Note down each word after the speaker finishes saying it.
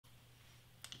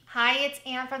Hi, it's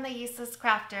Anne from The Useless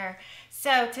Crafter.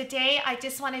 So today I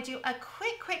just want to do a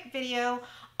quick video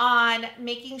on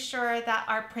making sure that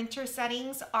our printer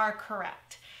settings are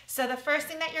correct. So the first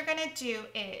thing that you're going to do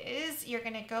is you're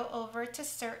going to go over to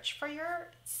search for your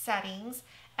settings.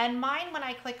 And mine, when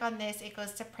I click on this, it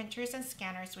goes to printers and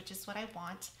scanners, which is what I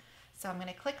want. So I'm going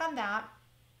to click on that.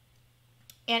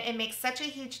 And it makes such a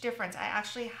huge difference. I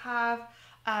actually have,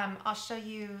 I'll show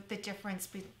you the difference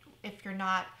if you're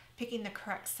not picking the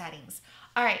correct settings.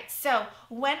 All right, so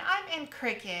when I'm in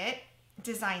Cricut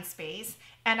Design Space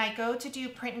and I go to do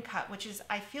print and cut, which is,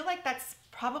 I feel like that's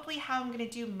probably how I'm gonna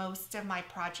do most of my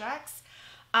projects.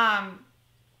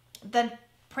 The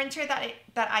printer that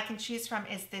I can choose from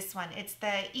is this one. It's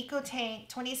the EcoTank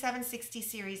 2760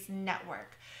 series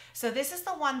network. So this is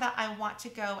the one that I want to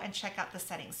go and check out the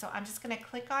settings. So I'm just gonna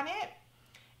click on it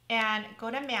and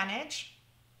go to manage.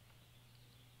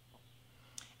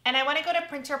 And I want to go to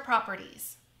printer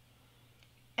properties.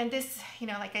 And this,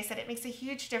 like I said, it makes a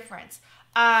huge difference.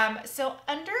 So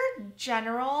under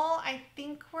general, I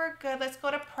think we're good. Let's go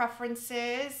to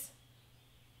preferences.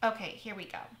 Okay, here we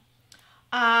go.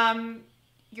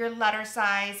 Your letter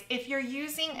size. If you're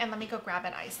using, and let me go grab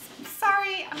an ice.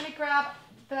 Sorry, I'm going to grab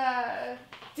the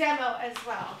demo as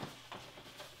well.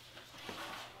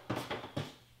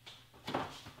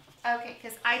 Okay,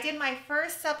 because I did my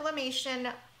first sublimation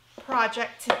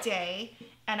project today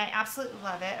and I absolutely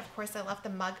love it. Of course, I left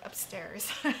the mug upstairs,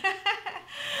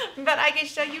 but I can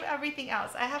show you everything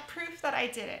else. I have proof that I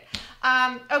did it.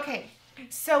 Okay,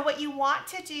 so what you want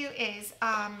to do is,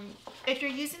 if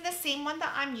you're using the same one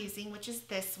that I'm using, which is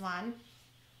this one,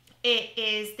 it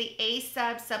is the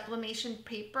sublimation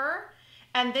paper,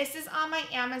 and this is on my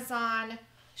Amazon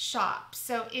shop.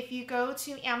 So if you go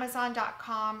to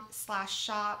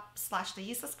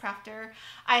amazon.com/shop/theuselesscrafter,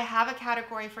 I have a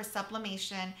category for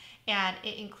sublimation, and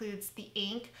it includes the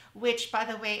ink, which, by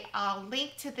the way, I'll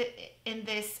link to in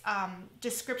this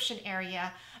description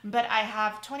area, but I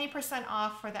have 20%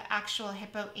 off for the actual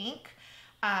Hippo ink,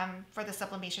 for the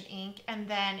sublimation ink. And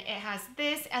then it has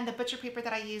this and the butcher paper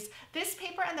that I use. This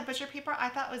paper and the butcher paper I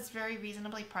thought was very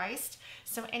reasonably priced.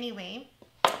 So anyway,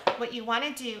 what you want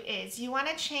to do is you want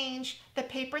to change the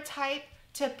paper type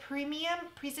to premium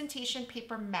presentation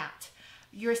paper matte.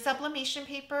 Your sublimation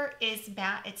paper is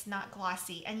matte, it's not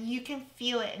glossy, and you can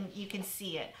feel it and you can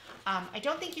see it. I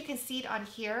don't think you can see it on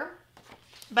here,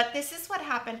 but this is what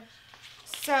happened.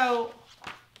 So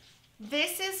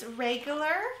this is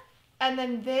regular, and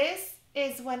then this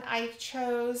is when I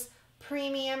chose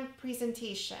premium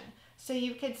presentation. So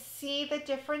you can see the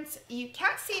difference. You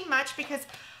can't see much because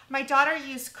my daughter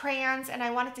used crayons and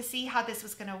I wanted to see how this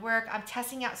was gonna work. I'm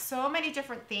testing out so many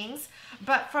different things,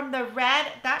 but from the red,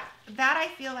 that I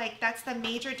feel like that's the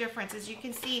major difference, is you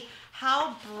can see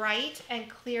how bright and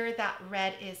clear that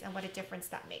red is and what a difference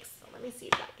that makes. So let me see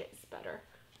if that gets better.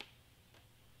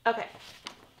 Okay.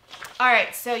 All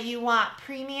right, so you want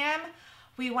premium.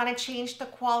 We wanna change the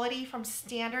quality from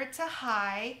standard to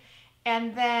high,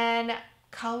 and then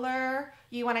color,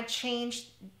 you want to change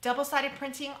double-sided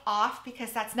printing off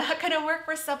because that's not going to work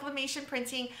for sublimation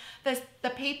printing. The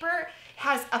paper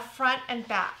has a front and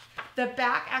back. The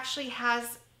back actually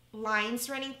has lines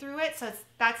running through it, so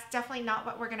that's definitely not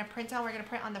what we're going to print on. We're going to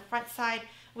print on the front side,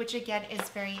 which again is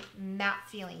very matte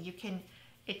feeling.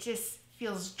 It just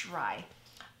feels dry.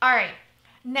 All right.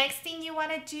 Next thing you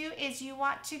want to do is you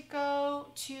want to go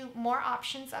to more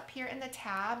options up here in the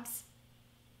tabs,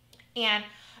 and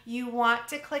you want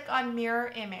to click on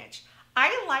mirror image.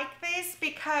 I like this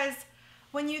because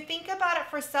when you think about it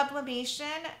for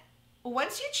sublimation,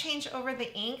 once you change over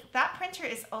the ink, that printer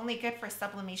is only good for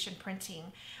sublimation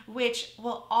printing, which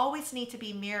will always need to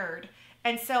be mirrored.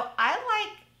 And so I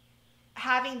like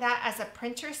having that as a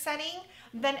printer setting.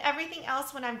 Then everything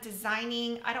else, when I'm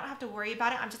designing, I don't have to worry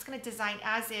about it. I'm just going to design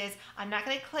as is. I'm not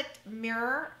going to click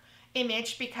mirror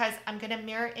image because I'm going to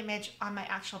mirror image on my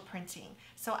actual printing.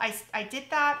 So I did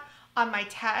that on my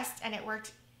test and it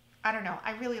worked. I don't know.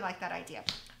 I really like that idea.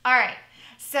 All right.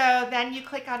 So then you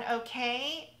click on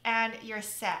OK and you're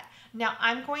set. Now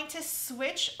I'm going to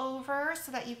switch over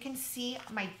so that you can see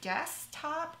my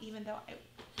desktop, even though I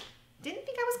didn't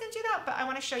think I was going to do that, but I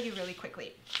want to show you really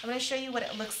quickly. I'm going to show you what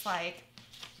it looks like.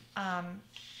 And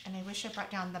I wish I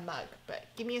brought down the mug, but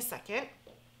give me a second.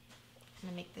 I'm going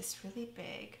to make this really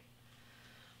big.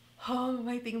 Oh,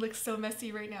 my thing looks so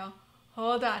messy right now.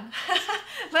 Hold on.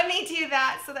 Let me do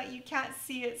that so that you can't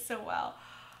see it so well.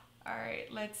 All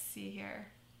right, let's see here.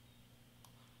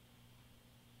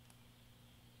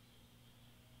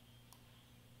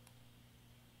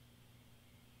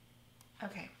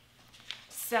 Okay,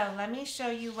 so let me show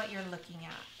you what you're looking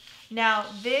at. Now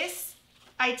this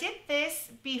I did this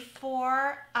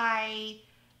before I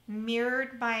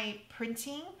mirrored my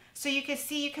printing. So you can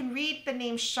see, you can read the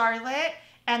name Charlotte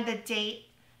and the date.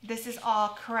 This is all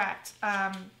correct.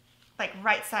 Like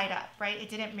right side up, right? It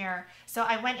didn't mirror. So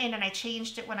I went in and I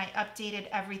changed it when I updated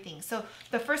everything. So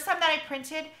the first time that I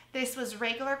printed, this was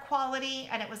regular quality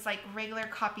and it was like regular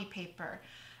copy paper.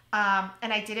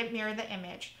 And I didn't mirror the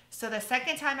image. So the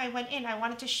second time I went in, I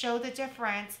wanted to show the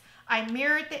difference. I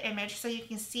mirrored the image so you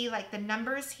can see like the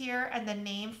numbers here and the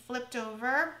name flipped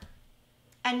over.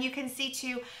 And you can see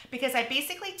too, because I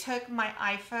basically took my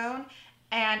iPhone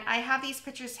and I have these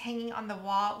pictures hanging on the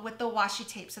wall with the washi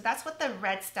tape. So that's what the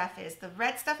red stuff is. The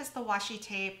red stuff is the washi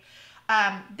tape.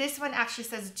 This one actually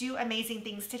says, do amazing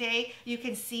things today. You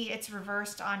can see it's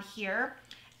reversed on here.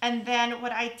 And then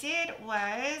what I did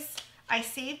was I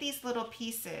saved these little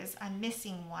pieces. I'm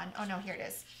missing one. Oh no, here it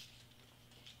is.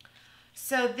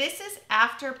 So this is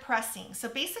after pressing. So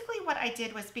basically what I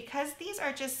did was, because these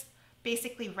are just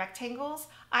basically rectangles,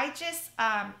 I just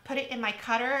put it in my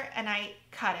cutter and I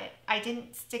cut it. I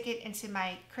didn't stick it into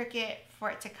my Cricut for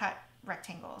it to cut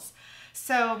rectangles.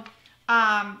 So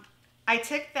I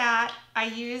took that, I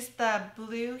used the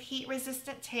blue heat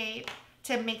resistant tape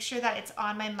to make sure that it's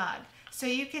on my mug. So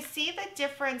you can see the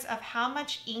difference of how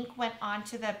much ink went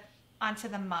onto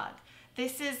the mug.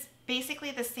 This is basically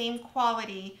the same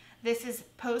quality. This is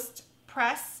post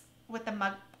press with the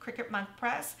mug, Cricut mug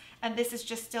press, and this is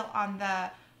just still on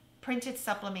the printed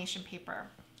sublimation paper.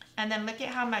 And then look at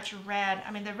how much red.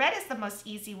 I mean, the red is the most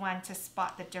easy one to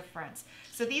spot the difference.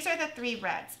 So these are the three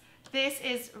reds. This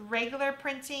is regular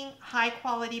printing, high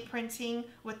quality printing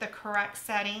with the correct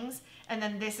settings. And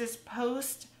then this is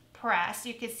post press.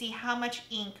 You can see how much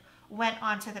ink went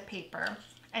onto the paper.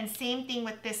 And same thing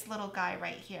with this little guy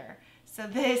right here. So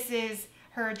this is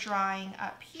her drawing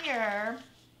up here.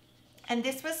 And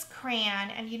this was crayon.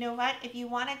 And you know what? If you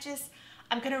want to just,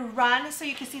 I'm going to run so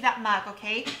you can see that mug,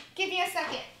 okay? Give me a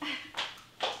second.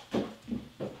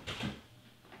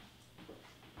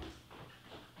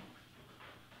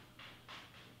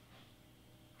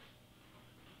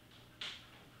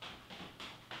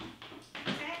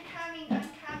 I'm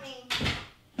coming.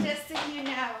 Just so you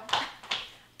know.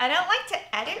 I don't like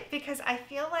to edit because I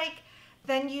feel like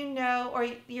then you know, or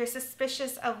you're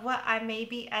suspicious of what I may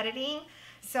be editing.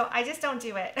 So I just don't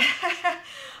do it.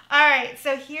 All right,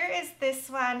 so here is this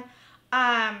one.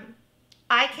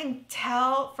 I can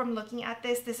tell from looking at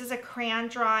this, this is a crayon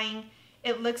drawing.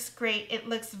 It looks great. It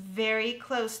looks very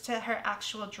close to her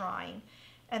actual drawing.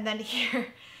 And then here,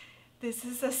 this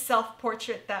is a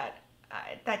self-portrait that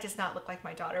does not look like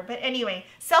my daughter. But anyway,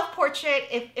 self-portrait,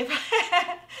 if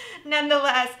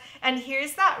nonetheless. And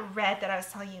here's that red that I was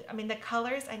telling you. I mean, the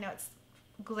colors, I know it's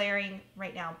glaring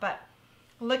right now, but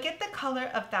look at the color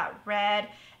of that red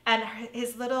and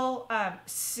his little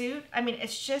suit. I mean,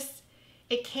 it's just,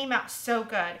 it came out so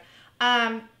good.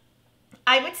 I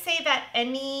would say that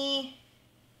any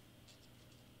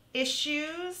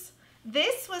issues,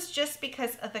 this was just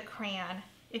because of the crayon.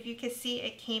 If you can see,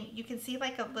 it came, you can see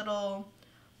like a little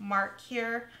mark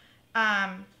here.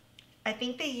 I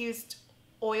think they used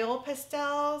oil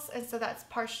pastels, and so that's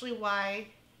partially why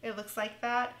it looks like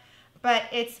that. But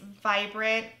it's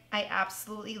vibrant. I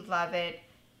absolutely love it.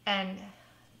 And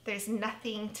there's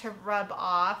nothing to rub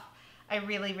off. I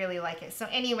really, really like it. So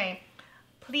anyway,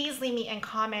 please leave me in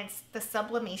comments the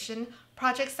sublimation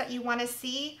projects that you want to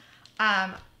see.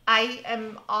 I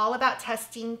am all about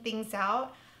testing things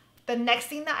out. The next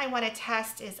thing that I want to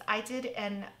test is I did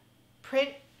an print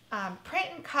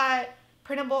and cut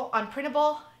printable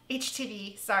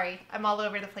HTV. Sorry, I'm all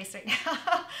over the place right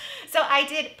now. So I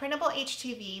did printable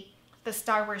HTV, the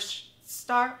Star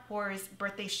Wars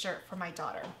birthday shirt for my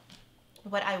daughter.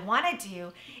 What I want to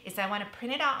do is I want to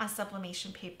print it out on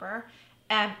sublimation paper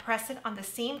and press it on the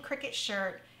same Cricut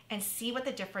shirt and see what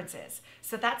the difference is.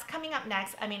 So that's coming up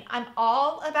next. I mean, I'm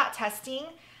all about testing.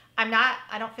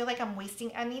 I don't feel like I'm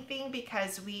wasting anything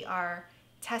because we are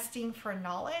testing for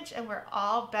knowledge and we're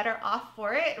all better off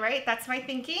for it, right? That's my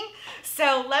thinking.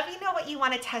 So let me know what you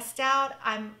want to test out.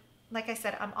 Like I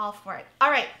said, I'm all for it. All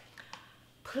right.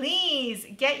 Please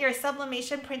get your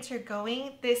sublimation printer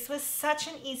going. This was such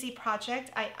an easy project.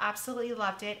 I absolutely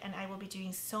loved it, and I will be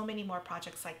doing so many more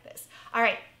projects like this. All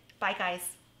right. Bye, guys.